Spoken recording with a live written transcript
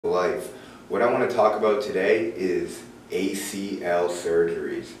life. What I want to talk about today is ACL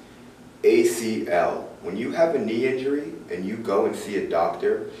surgeries. ACL, when you have a knee injury and you go and see a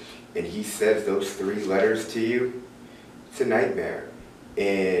doctor and he says those three letters to you, it's a nightmare.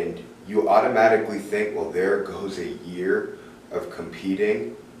 And you automatically think, well, there goes a year of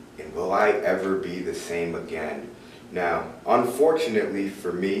competing, and will I ever be the same again? Now, unfortunately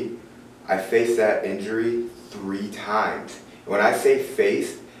for me, I faced that injury 3 times. When I say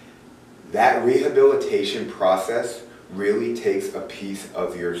faced, that rehabilitation process really takes a piece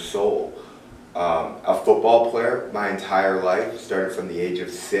of your soul. A football player my entire life, started from the age of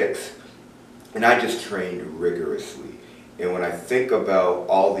 6, and I just trained rigorously. And when I think about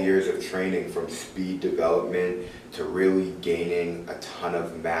all the years of training, from speed development to really gaining a ton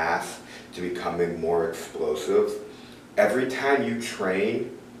of mass to becoming more explosive, every time you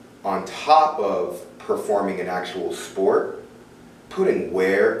train on top of performing an actual sport, putting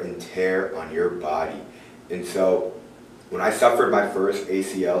wear and tear on your body. And so when I suffered my first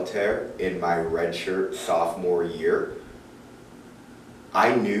ACL tear in my redshirt sophomore year,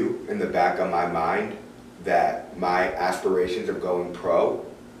 I knew in the back of my mind that my aspirations of going pro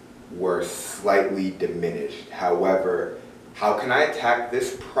were slightly diminished. However, how can I attack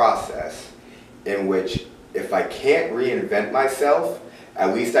this process in which, if I can't reinvent myself,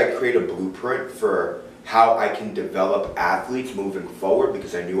 at least I create a blueprint for how I can develop athletes moving forward,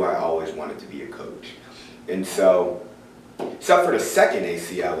 because I knew I always wanted to be a coach. And so, suffered a second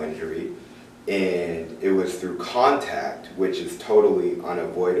ACL injury, and it was through contact, which is totally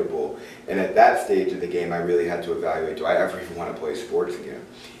unavoidable. And at that stage of the game, I really had to evaluate, do I ever even want to play sports again?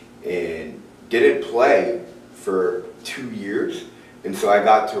 And didn't play for 2 years. And so I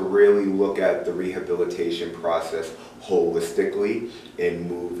got to really look at the rehabilitation process holistically and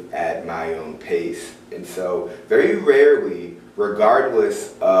move at my own pace. And so very rarely,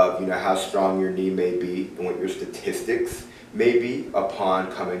 regardless of how strong your knee may be and what your statistics may be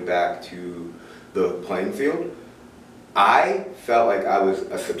upon coming back to the playing field, I felt like I was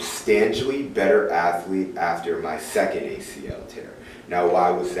a substantially better athlete after my second ACL tear. Now, why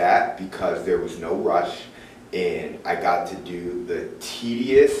was that? Because there was no rush, and I got to do the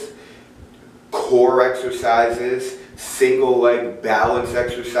tedious core exercises, single leg balance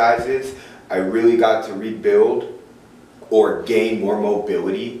exercises. I really got to rebuild or gain more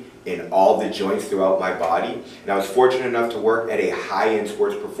mobility in all the joints throughout my body. And I was fortunate enough to work at a high-end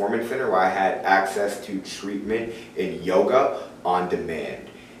sports performance center where I had access to treatment and yoga on demand.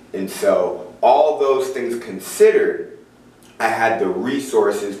 And so all those things considered, I had the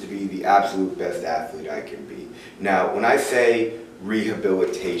resources to be the absolute best athlete I can be. Now, when I say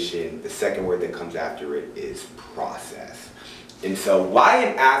rehabilitation, the second word that comes after it is process. And so why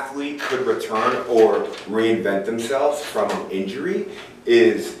an athlete could return or reinvent themselves from an injury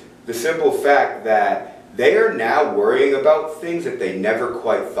is the simple fact that they are now worrying about things that they never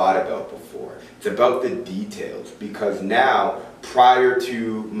quite thought about before. It's about the details, because now, prior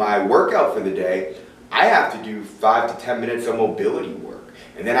to my workout for the day, I have to do 5 to 10 minutes of mobility work,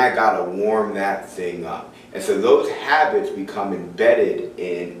 and then I gotta warm that thing up. And so those habits become embedded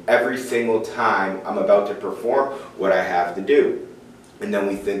in every single time I'm about to perform what I have to do. And then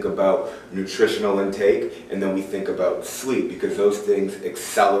we think about nutritional intake, and then we think about sleep, because those things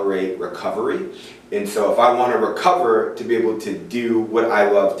accelerate recovery. And so if I want to recover to be able to do what I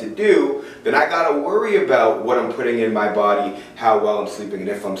love to do, then I got to worry about what I'm putting in my body, how well I'm sleeping, and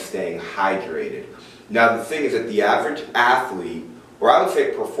if I'm staying hydrated. Now, the thing is that the average athlete, or I would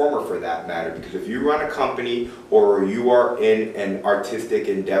say performer for that matter, because if you run a company or you are in an artistic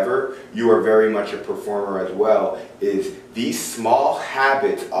endeavor, you are very much a performer as well, is these small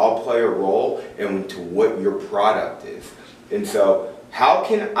habits all play a role into what your product is. And so how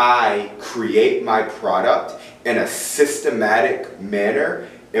can I create my product in a systematic manner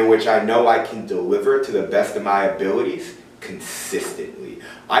in which I know I can deliver to the best of my abilities consistently?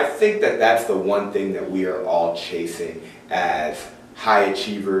 I think that that's the one thing that we are all chasing as high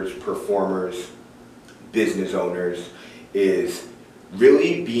achievers, performers, business owners, is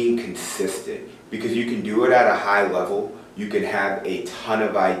really being consistent, because you can do it at a high level, you can have a ton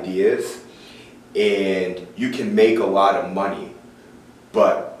of ideas, and you can make a lot of money.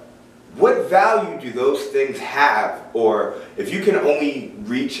 But what value do those things have? Or if you can only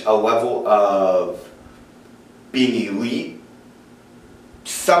reach a level of being elite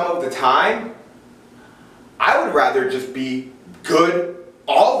some of the time, I would rather just be good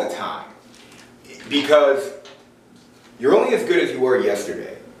all the time, because you're only as good as you were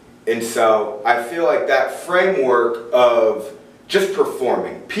yesterday. And so I feel like that framework of just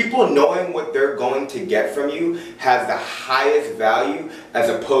performing. People knowing what they're going to get from you has the highest value as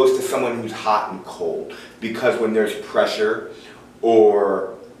opposed to someone who's hot and cold. Because when there's pressure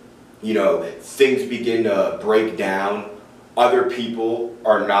or, you know, things begin to break down, other people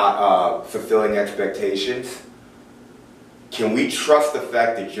are not fulfilling expectations, can we trust the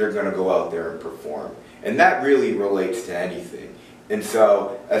fact that you're going to go out there and perform? And that really relates to anything. And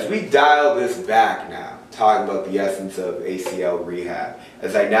so, as we dial this back now, talking about the essence of ACL rehab,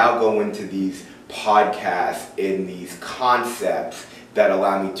 as I now go into these podcasts in these concepts that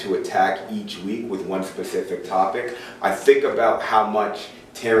allow me to attack each week with one specific topic, I think about how much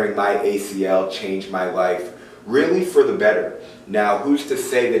tearing my ACL changed my life, really for the better. Now, who's to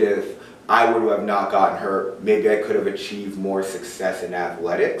say that if I would have not gotten hurt, maybe I could have achieved more success in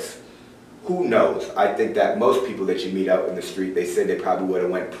athletics? Who knows? I think that most people that you meet out in the street, they say they probably would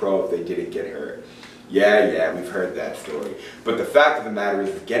have went pro if they didn't get hurt. Yeah, we've heard that story. But the fact of the matter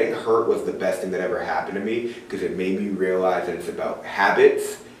is, getting hurt was the best thing that ever happened to me, because it made me realize that it's about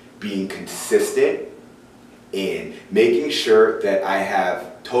habits, being consistent, and making sure that I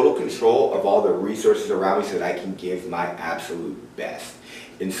have total control of all the resources around me so that I can give my absolute best.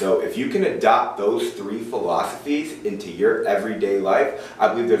 And so if you can adopt those three philosophies into your everyday life, I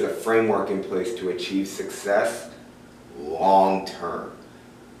believe there's a framework in place to achieve success long term.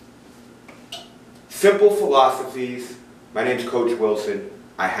 Simple philosophies. My name's Coach Wilson.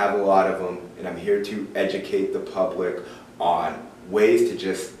 I have a lot of them, and I'm here to educate the public on ways to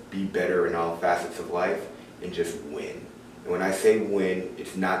just be better in all facets of life and just win. And when I say win,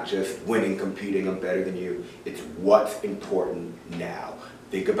 it's not just winning, competing, I'm better than you. It's what's important now.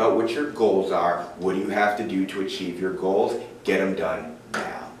 Think about what your goals are. What do you have to do to achieve your goals? Get them done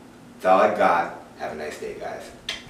now. That's all I got. Have a nice day, guys.